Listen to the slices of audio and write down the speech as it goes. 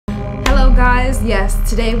guys, yes,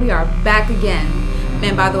 today we are back again.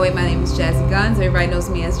 And by the way, my name is JazzyGuns. Everybody knows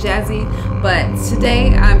me as Jazzy. But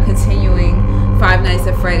today I'm continuing Five Nights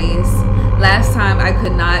at Freddy's. Last time I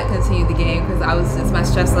could not continue the game because my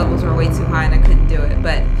stress levels were way too high and I couldn't do it.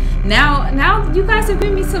 But now you guys have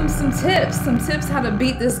given me some tips how to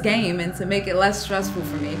beat this game and to make it less stressful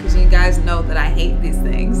for me, because you guys know that I hate these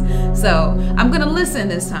things. So I'm gonna listen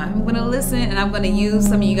this time. I'm gonna listen and I'm gonna use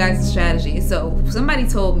some of you guys' strategy. So somebody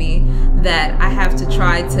told me that I have to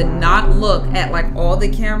try to not look at like all the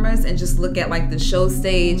cameras and just look at like the show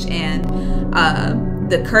stage and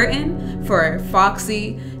the curtain for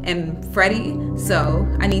Foxy and Freddy. So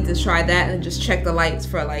I need to try that and just check the lights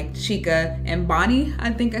for like Chica and Bonnie.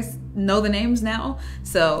 I think I know the names now.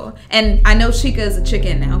 So, and I know Chica is a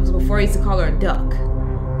chicken now, because before I used to call her a duck,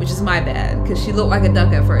 which is my bad, because she looked like a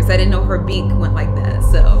duck at first. I didn't know her beak went like that,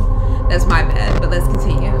 so that's my bad. But let's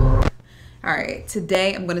continue. All right,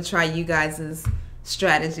 today I'm gonna try you guys'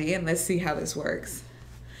 strategy and let's see how this works.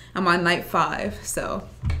 I'm on night 5, so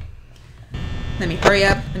let me hurry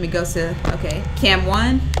up. Let me go to, okay, cam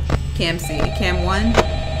 1, cam C, cam 1.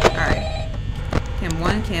 All right, cam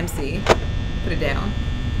 1, cam C. Put it down.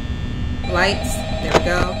 Lights, there we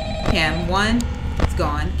go. Cam 1, it's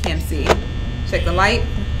gone. Cam C. Check the light.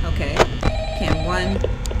 Okay. Cam 1,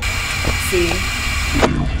 C.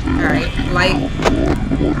 All right, light.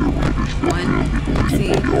 1,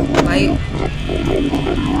 C, light.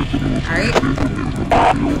 All right.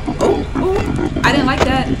 Oh, I didn't like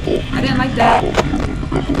that. I didn't like that.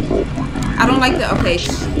 I don't like that. Okay,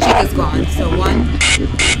 Chica's gone. So 1,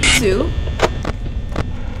 2.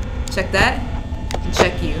 Check that. And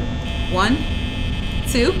check you. 1,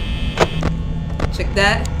 2. Check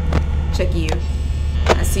that. Check you.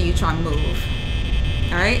 I see you trying to move.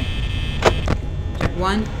 All right. Check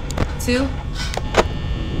 1, 2.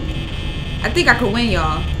 I think I could win,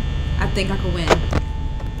 y'all. I think I could win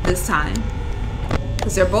this time,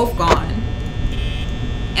 because they're both gone.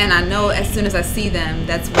 And I know as soon as I see them,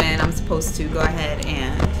 that's when I'm supposed to go ahead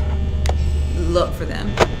and look for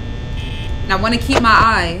them. And I want to keep my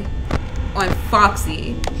eye on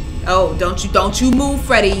Foxy. Oh, don't you move,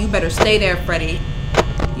 Freddy. You better stay there, Freddy.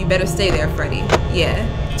 You better stay there, Freddy. Yeah,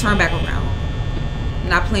 turn back around. I'm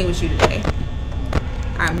not playing with you today.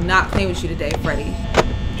 I'm not playing with you today, Freddy.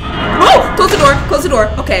 Oh, close the door, close the door.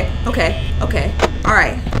 Okay, okay, okay. All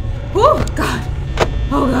right. Whew, God.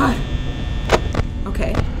 Oh, God.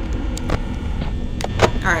 Okay.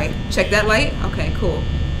 All right, check that light. Okay, cool.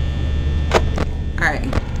 All right.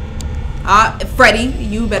 Freddy,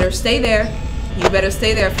 you better stay there. You better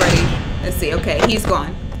stay there, Freddy. Let's see. Okay, he's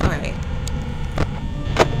gone. All right.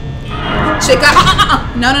 Chica.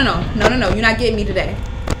 No, no, no. No, no, no. You're not getting me today.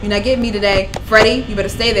 You're not getting me today. Freddy, you better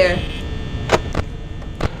stay there.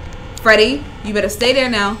 Freddy, you better stay there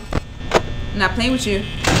now. I'm not playing with you.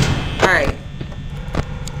 All right.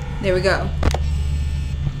 There we go.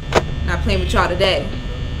 Not playing with y'all today.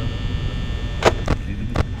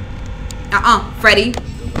 Freddy,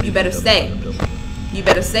 you better stay. You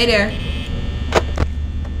better stay there.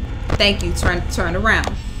 Thank you. Turn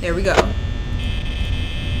around. There we go.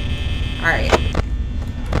 All right.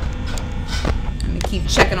 Let me keep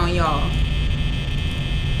checking on y'all.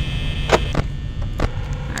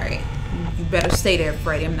 All right. You better stay there,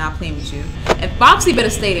 Freddy. I'm not playing with you. And Foxy better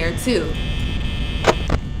stay there too.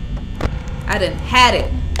 I done had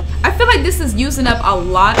it. I feel like this is using up a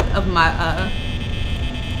lot of my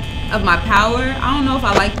power. I don't know if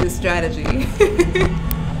I like this strategy. I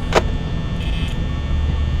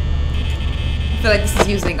feel like this is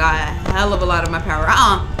using a hell of a lot of my power.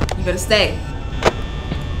 You better stay.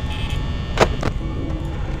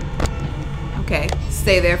 Okay,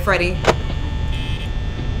 stay there, Freddy.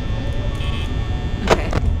 Okay.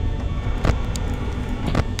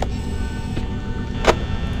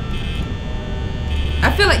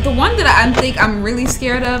 I feel like the one that I think I'm really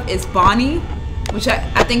scared of is Bonnie, which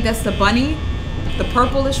I think that's the bunny, the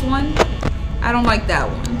purplish one. I don't like that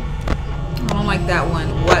one. I don't like that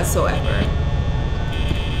one whatsoever.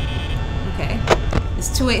 Okay. It's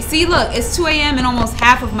 2 a.m. See, look, it's 2 a.m. and almost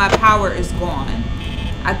half of my power is gone.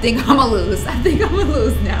 I think I'm gonna lose. I think I'm gonna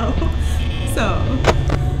lose now. So,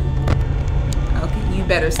 okay, you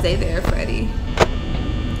better stay there, Freddy.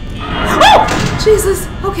 Oh, Jesus.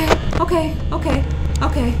 Okay, okay, okay,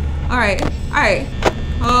 okay. All right, all right.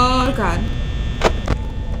 Oh God.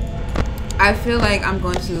 I feel like I'm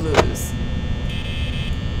going to lose.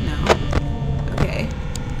 No. Okay.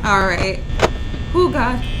 All right. Oh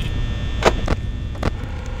God.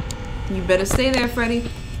 You better stay there, Freddy.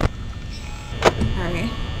 Alright.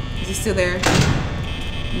 Is he still there?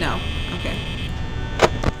 No. Okay.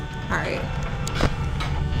 Alright.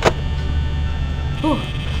 Whew.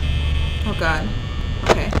 Oh God.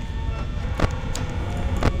 Okay.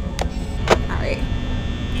 Alright.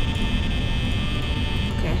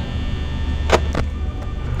 Okay.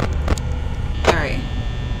 Alright.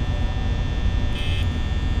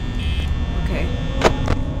 Okay.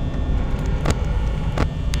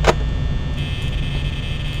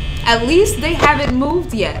 At least they haven't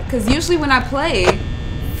moved yet. Because usually when I play,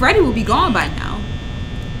 Freddy will be gone by now.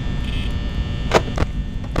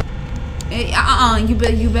 Hey, you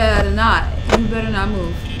better not. You better not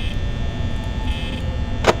move.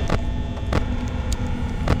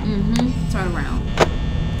 Turn around.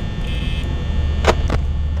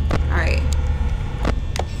 Alright.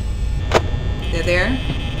 They're there?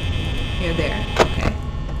 You're there. Okay.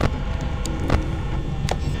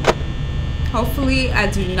 Hopefully I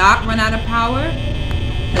do not run out of power,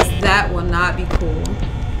 because that will not be cool.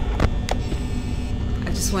 I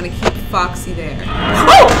just want to keep Foxy there.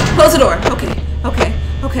 Oh! Close the door. Okay. Okay.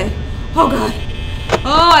 Okay. Oh God.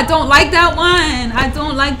 Oh, I don't like that one. I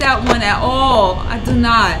don't like that one at all. I do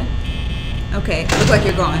not. Okay. Looks like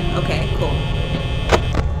you're gone. Okay. Cool.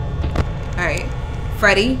 Alright.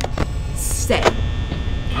 Freddy, stay.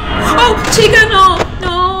 Oh! Chica, no!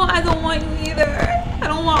 No! I don't want you either. I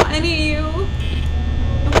don't want any of you.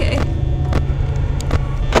 Okay.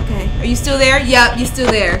 Okay. Are you still there? Yep, you're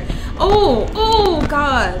still there. Oh! Oh,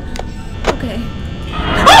 God. Okay.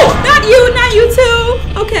 Oh! Not you! Not you too!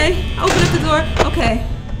 Okay. Open up the door. Okay.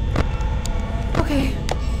 Okay.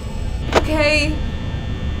 Okay.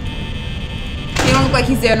 You don't look like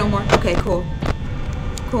he's there no more. Okay, cool.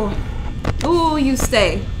 Cool. Ooh, you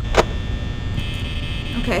stay.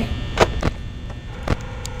 Okay.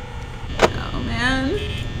 Oh, man.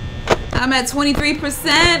 I'm at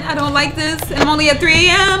 23%. I don't like this. And I'm only at 3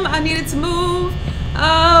 a.m. I needed to move.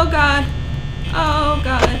 Oh, God. Oh,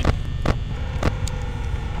 God.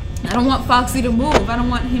 I don't want Foxy to move. I don't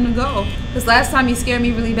want him to go. Because last time he scared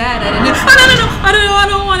me really bad. I didn't know. Oh, no. I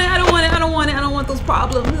don't want it. I don't want it. I don't want it. I don't want those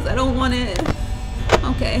problems. I don't want it.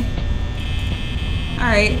 Okay.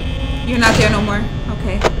 Alright. You're not there no more.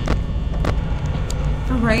 Okay.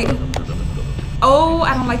 Alright. Oh,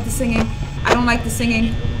 I don't like the singing. I don't like the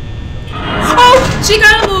singing. Oh! She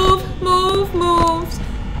gotta move! Move! Move!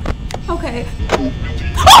 Okay.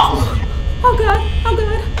 Oh! Oh God! Oh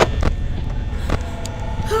God!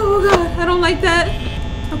 Oh God! I don't like that.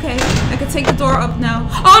 Okay. I can take the door up now.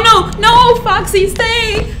 Oh no! No! Foxy,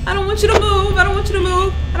 stay! I don't want you to move! I don't want you to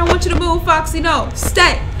move! I don't want you to move, Foxy! No!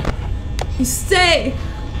 Stay! You stay!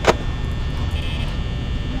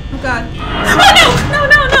 Oh God. Oh no! No,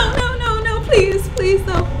 no, no, no, no, no, please, please,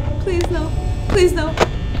 no. Please, no. Please, no.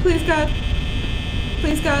 Please, God.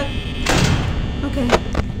 Please, God. Okay.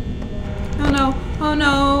 Oh no. Oh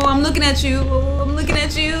no. I'm looking at you. I'm looking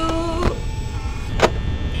at you.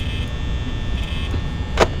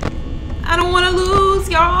 I don't want to lose,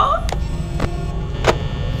 y'all.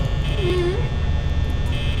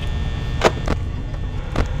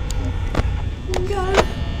 Oh God.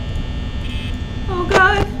 Oh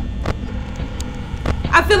God.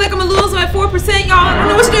 I feel like I'm gonna lose my 4%, y'all. I don't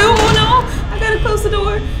know what to do. Oh no. I gotta close the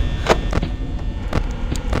door.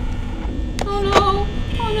 Oh no.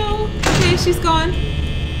 Oh no. Okay, she's gone.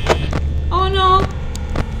 Oh no.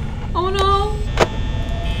 Oh no.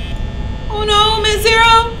 Oh no. I'm at 0.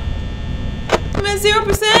 I'm at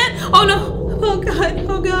 0%. Oh no. Oh God.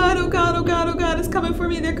 Oh God. Oh God. Oh God. Oh God. It's coming for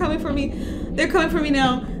me. They're coming for me. They're coming for me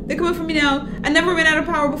now. They're coming for me now. I never ran out of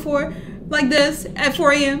power before like this at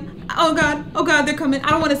 4 a.m. Oh God. Oh God. They're coming.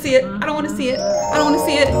 I don't want to see it. I don't want to see it. I don't want to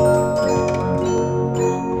see it.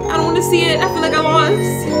 I don't want to see it. I feel like I lost.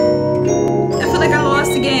 I feel like I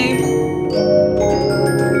lost the game.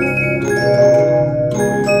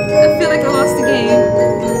 I feel like I lost the game.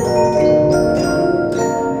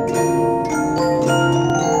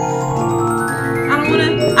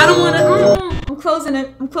 I don't want to. I'm closing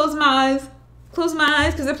it. I'm closing my eyes. Close my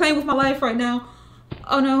eyes because they're playing with my life right now.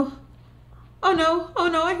 Oh no. Oh no. Oh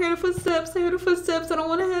no. I hear the footsteps. I hear the footsteps. I don't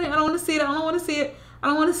want to hit it. I don't want to see it. I don't want to see it. I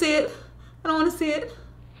don't want to see it. I don't want to see it.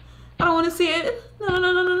 I don't want to see it. No, no,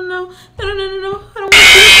 no, no, no, no, no, no, no, no, no. I don't want to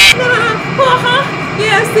see it. No, no, no. Uh-huh.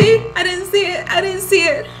 Yeah, see? I didn't see it. I didn't see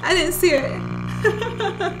it. I didn't see it.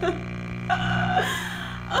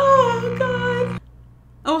 Oh, God.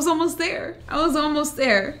 I was almost there. I was almost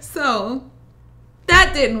there. So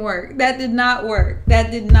that didn't work. That did not work. That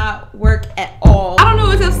did not work at all. I don't know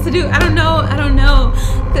what else to do. I don't know. I don't know.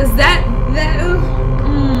 Because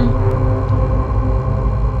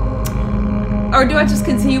Or do I just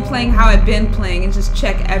continue playing how I've been playing and just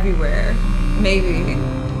check everywhere? Maybe.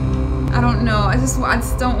 I don't know. I just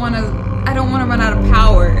don't want to. I don't want to run out of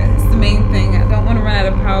power. That's the main thing. I don't want to run out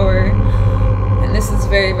of power. And This is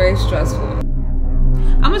very, very stressful.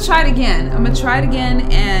 I'm gonna try it again. I'm gonna try it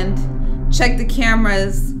again and check the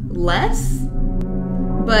cameras less,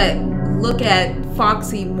 but look at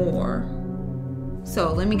Foxy more.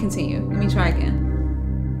 So let me continue. Let me try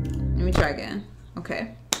again. Let me try again.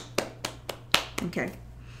 Okay. Okay.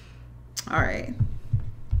 All right.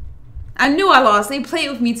 I knew I lost. They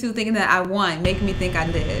played with me too, thinking that I won, making me think I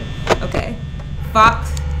did. Okay.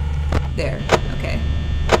 Fox. There. Okay.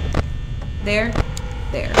 There.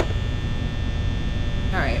 There.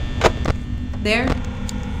 All right. There.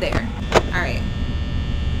 There. All right.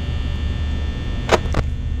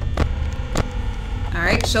 All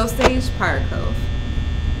right. Show stage, Pirate Cove.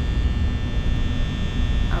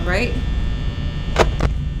 All right.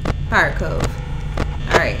 Pirate Cove.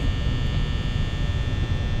 All right.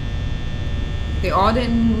 They all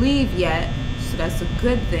didn't leave yet, so that's a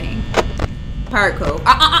good thing. Pirate Cove.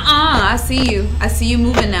 I see you. I see you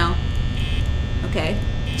moving now. Okay.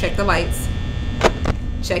 Check the lights.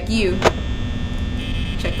 Check you.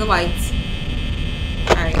 Check the lights.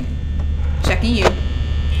 Alright. Checking you.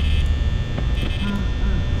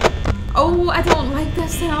 Oh, I don't like that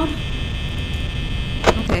sound.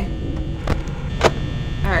 Okay.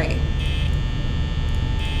 Alright.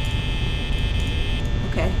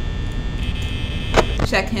 Okay.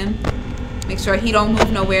 Check him. Make sure he don't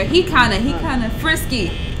move nowhere. He kinda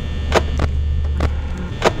frisky.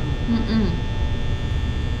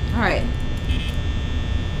 Alright.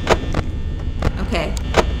 Okay.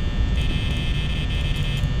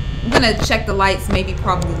 I'm gonna check the lights, maybe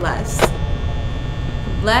probably less.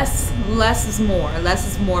 Less is more. Less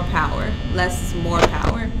is more power. Less is more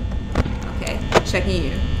power. Okay. Checking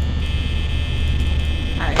you.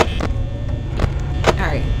 Alright.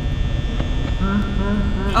 Alright.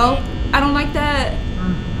 Oh, I don't like that.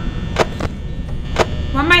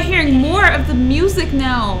 Why am I hearing more of the music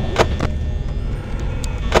now?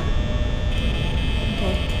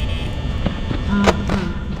 Okay.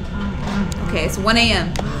 Okay, it's 1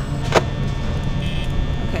 a.m.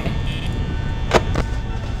 Okay.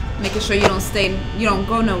 Making sure you don't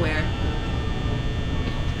go nowhere.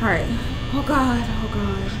 Alright. Oh God, oh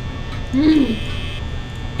God.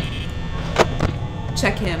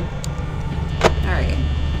 Check him. Alright.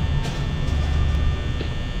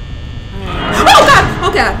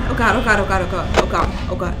 Oh God! Oh God! Oh God! Oh God! Oh God! Oh God!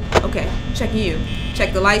 Oh God! Okay, checking you.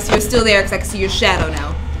 Check the lights. You're still there because I can see your shadow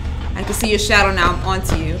now. I can see your shadow now. I'm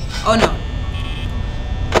onto you. Oh no.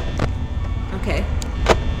 Okay.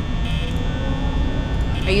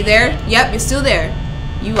 Are you there? Yep, you're still there.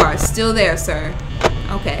 You are still there, sir.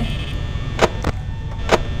 Okay.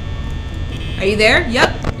 Are you there? Yep.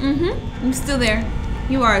 Mm-hmm. I'm still there.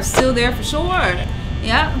 You are still there for sure.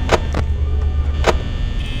 Yep.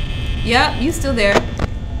 Yep, you still there.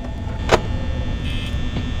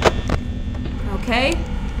 Okay.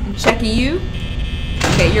 I'm checking you.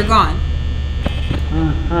 Okay, you're gone.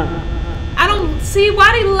 I don't see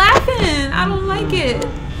why they laughing. I don't like it.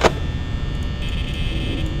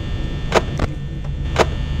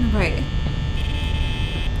 Right.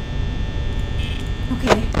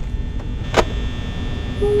 Okay.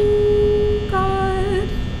 Oh God.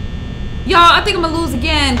 Y'all, I think I'm gonna lose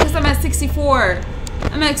again because I'm at 64.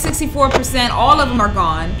 I'm at 64%. All of them are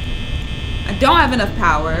gone. I don't have enough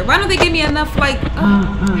power. Why don't they give me enough, like...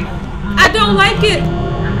 I don't like it.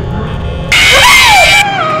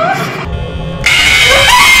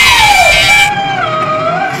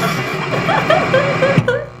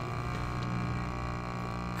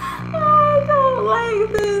 I don't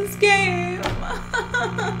like this game.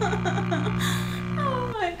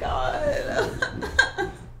 Oh my God.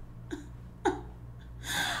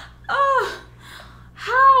 Oh,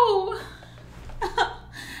 how?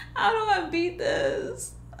 How do I beat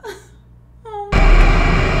this? Oh my God.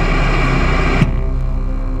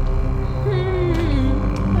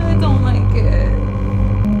 I don't like it.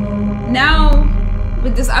 Now,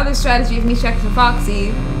 with this other strategy of me checking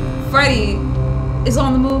Foxy, Freddy is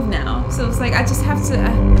on the move now. So it's like I just have to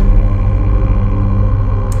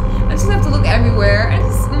look everywhere.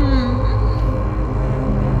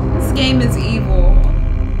 This game is evil.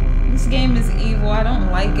 This game is evil. I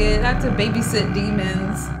don't like it. I have to babysit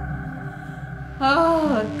demons.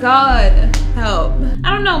 Oh God, help.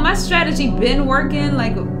 I don't know, my strategy been working.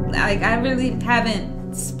 Like I really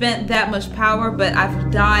haven't spent that much power, but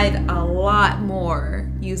I've died a lot more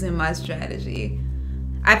using my strategy.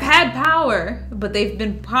 I've had power, but they've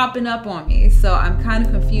been popping up on me, so I'm kind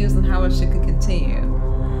of confused on how much it could continue.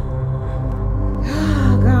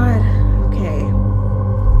 Oh God, okay.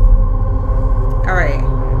 All right,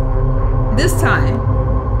 this time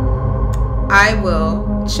I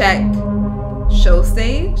will check show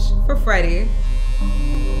stage for Freddy,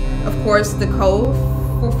 Of course, the code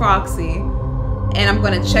for Foxy, and I'm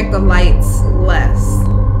gonna check the lights less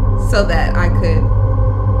so that I could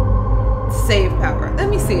save power. Let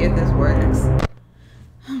me see if this works.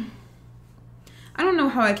 I don't know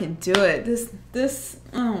how I can do it. This,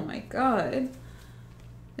 oh my god.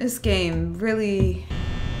 This game really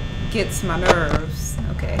gets my nerves.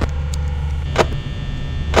 Okay.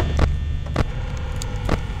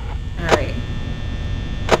 Alright.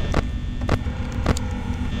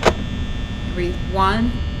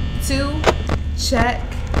 1, 2, check,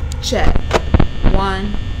 check.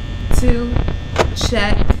 1, 2,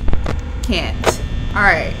 check. Can't.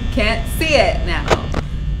 Alright, can't see it now.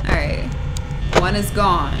 Alright. 1 is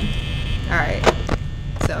gone. Alright.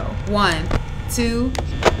 So, 1, 2,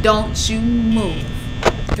 don't you move.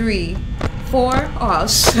 3, 4, oh, I'll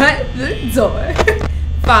shut the door.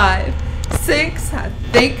 5, 6, I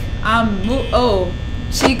think I'm oh,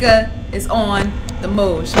 Chica is on the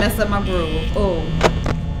move. She messed up my groove. Oh,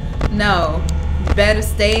 no. Better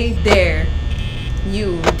stay there.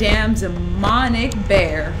 You damn demonic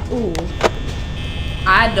bear. Ooh.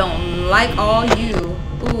 I don't like all you.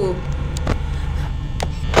 Ooh.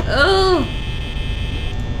 Oh.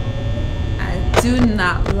 I do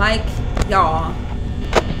not like y'all.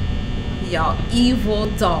 Y'all evil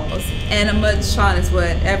dolls. Animatronics,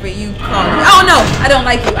 whatever you call it. Oh no! I don't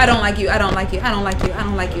like you. I don't like you. I don't like you. I don't like you. I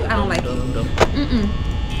don't like you. I don't like you.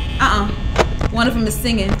 One of them is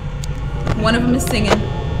singing. One of them is singing.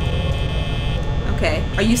 Okay.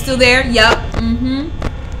 Are you still there? Yup.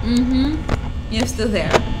 You're still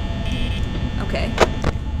there. Okay.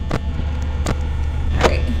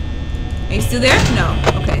 Alright. Are you still there? No.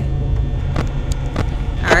 Okay.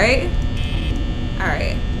 Alright.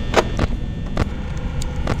 Alright.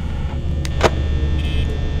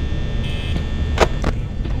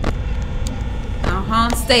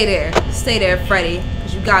 Stay there. Stay there, Freddy.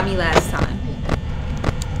 Because you got me last time.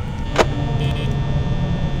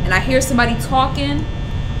 And I hear somebody talking,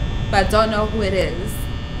 but I don't know who it is.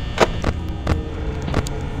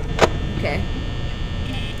 Okay.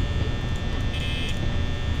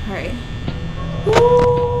 Alright.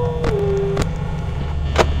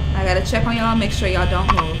 I gotta check on y'all, make sure y'all don't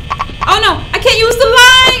move. Oh no! I can't use the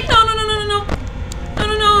light! No, no, no, no, no, no. No,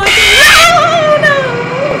 no, no, I can't. Oh no!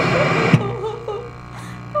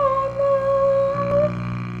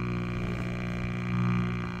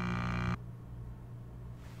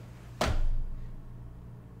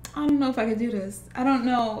 I don't know if I could do this. I don't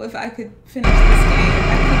know if I could finish this game.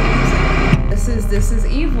 I keep losing. This is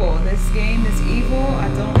evil. This game is evil. I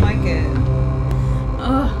don't like it.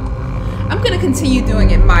 I'm gonna continue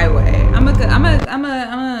doing it my way. I'm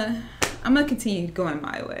gonna continue going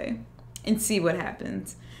my way and see what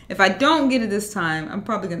happens. If I don't get it this time, I'm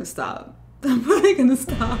probably gonna stop. I'm probably gonna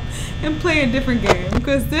stop and play a different game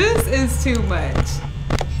because this is too much.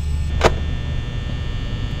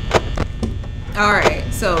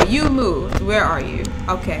 Alright, so you moved. Where are you?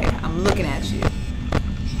 Okay, I'm looking at you.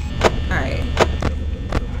 Alright.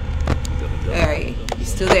 Alright, you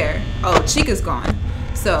still there. Oh, Chica's gone.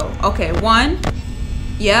 So, okay, 1.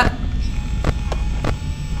 Yep.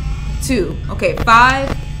 2. Okay,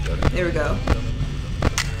 5. There we go.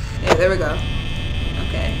 Yeah, there we go.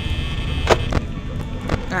 Okay.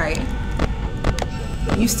 Alright.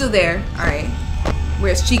 You still there. Alright.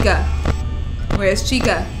 Where's Chica? Where's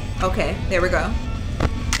Chica? Okay, there we go.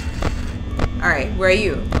 Alright, where are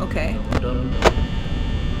you? Okay.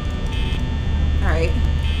 Alright.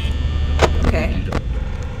 Okay.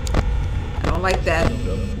 I don't like that.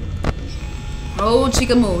 Oh,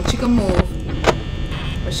 Chica move. Chica move.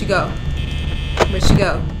 Where'd she go? Where'd she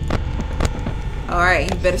go?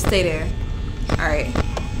 Alright, you better stay there. Alright.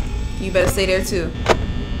 You better stay there too.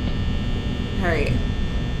 Alright.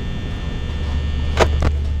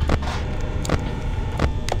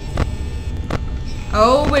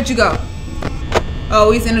 Oh, where'd you go?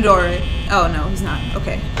 Oh, he's in the door. Oh, no, he's not.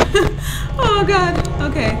 Okay. Oh, God.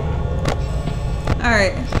 Okay.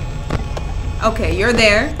 Alright. Okay, you're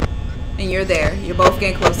there. And you're there. You're both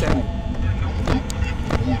getting closer.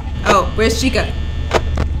 Oh, where's Chica?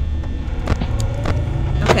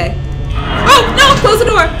 Okay. Oh, no! Close the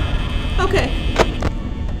door! Okay.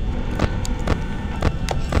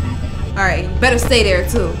 Alright, you better stay there,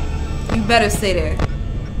 too. You better stay there.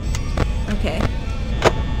 Okay.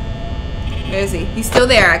 Where is he? He's still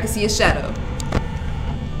there. I can see his shadow.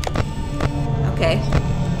 Okay.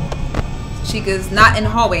 Chica's not in the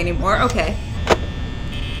hallway anymore. Okay.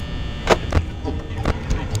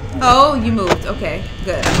 Oh, you moved. Okay,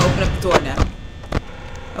 good. I'm gonna open up the door now.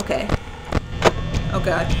 Okay. Oh,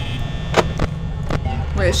 God.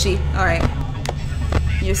 Where is she? Alright.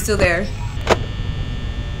 You're still there.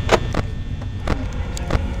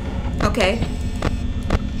 Okay.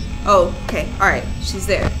 Oh, okay. Alright. She's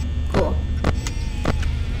there. Cool.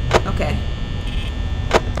 Okay.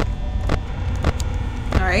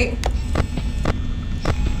 Alright.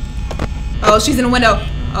 Oh, she's in the window.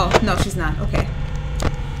 Oh, no, she's not. Okay.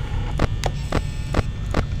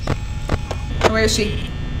 Where is she?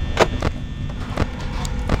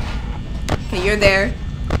 Okay, you're there.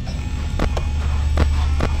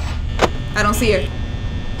 I don't see her.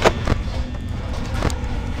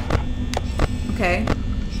 Okay.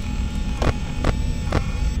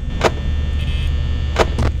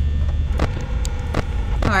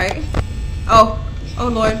 Alright. Oh. Oh,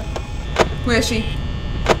 Lord. Where is she?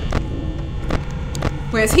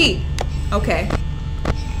 Where is he? Okay.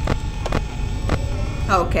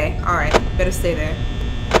 Okay. Alright. Better stay there.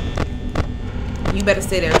 You better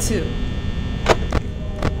stay there, too.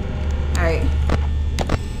 Alright.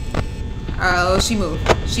 Oh, she moved.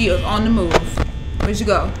 She is on the move. Where'd you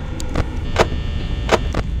go?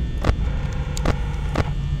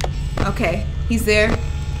 Okay. He's there.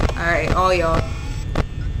 Alright, all y'all.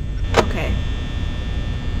 Okay.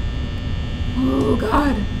 Oh,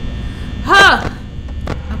 God. Huh!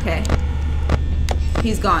 Okay.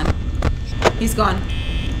 He's gone. He's gone.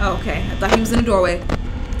 Oh, okay. I thought he was in the doorway.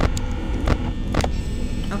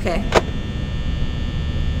 Okay.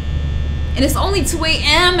 And it's only 2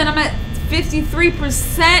 a.m. and I'm at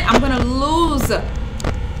 53%. I'm gonna lose.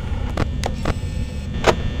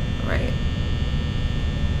 Right.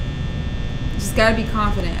 Just gotta be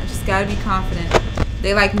confident. I just gotta be confident.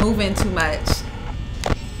 They like moving too much.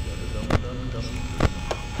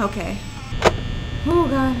 Okay. Oh,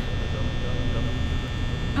 God.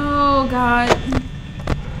 Oh, God.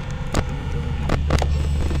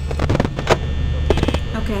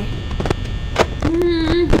 Okay.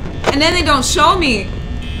 And then they don't show me.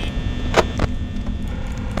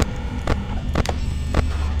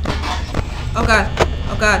 Oh, God.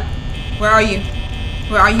 Oh, God. Where are you?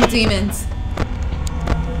 Where are you, demons?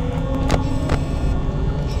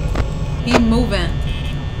 He moving.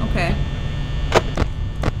 Okay.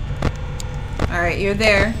 Alright, you're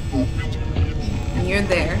there. And you're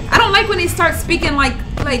there. I don't like when they start speaking like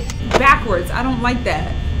backwards. I don't like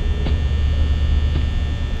that.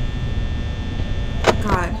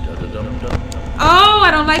 God. Oh,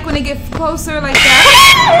 I don't like when they get closer like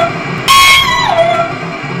that.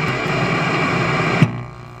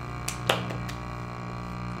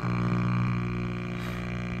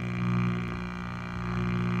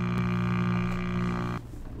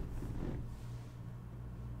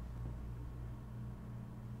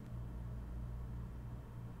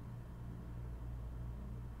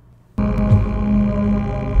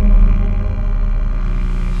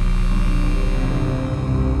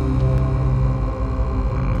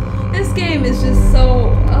 This game is just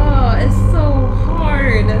so, it's so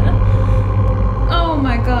hard. Oh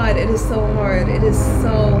my God, it is so hard. It is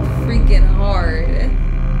so freaking hard.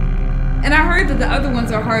 And I heard that the other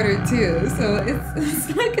ones are harder too, so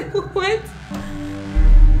it's like, what?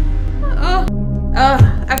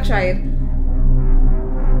 I've tried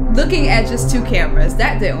looking at just 2 cameras.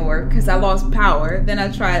 That didn't work because I lost power. Then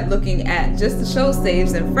I tried looking at just the show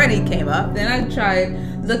stages and Freddy came up. Then I tried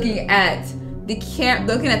looking at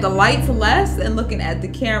the lights less and looking at the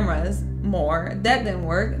cameras more. That didn't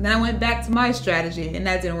work. Then I went back to my strategy and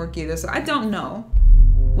that didn't work either. So I don't know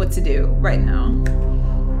what to do right now.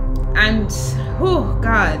 Oh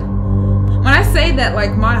God. When I say that,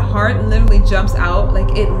 like, my heart literally jumps out, like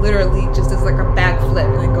it literally just is like a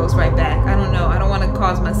backflip and it goes right back. I don't know. I don't want to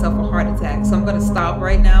cause myself a heart attack. So I'm gonna stop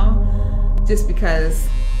right now just because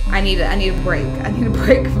I need a break. I need a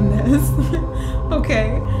break from this.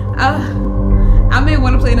 Okay. I may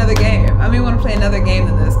want to play another game. I may want to play another game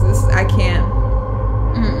than this. I can't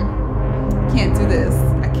do this.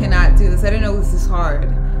 I cannot do this. I didn't know this is hard.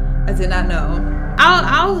 I did not know.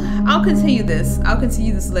 I'll continue this. I'll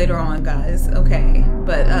continue this later on, guys. Okay,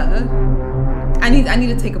 but I need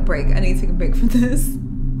to take a break. I need to take a break from this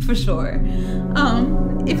for sure.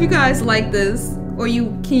 If you guys like this, or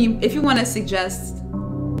if you want to suggest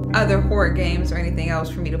other horror games or anything else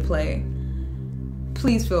for me to play,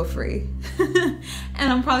 please feel free.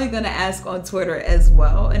 And I'm probably gonna ask on Twitter as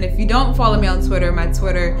well. And if you don't follow me on Twitter, my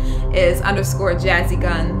Twitter is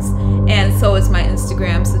 _JazzyGuns, and so is my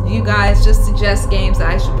Instagram. So you guys just suggest games that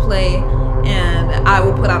I should play, and I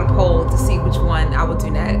will put out a poll to see which one I will do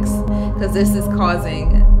next, because this is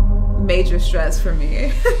causing major stress for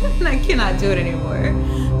me and I cannot do it anymore.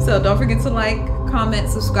 So don't forget to like, comment,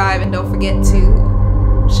 subscribe, and don't forget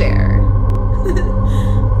to share.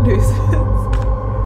 Deuces.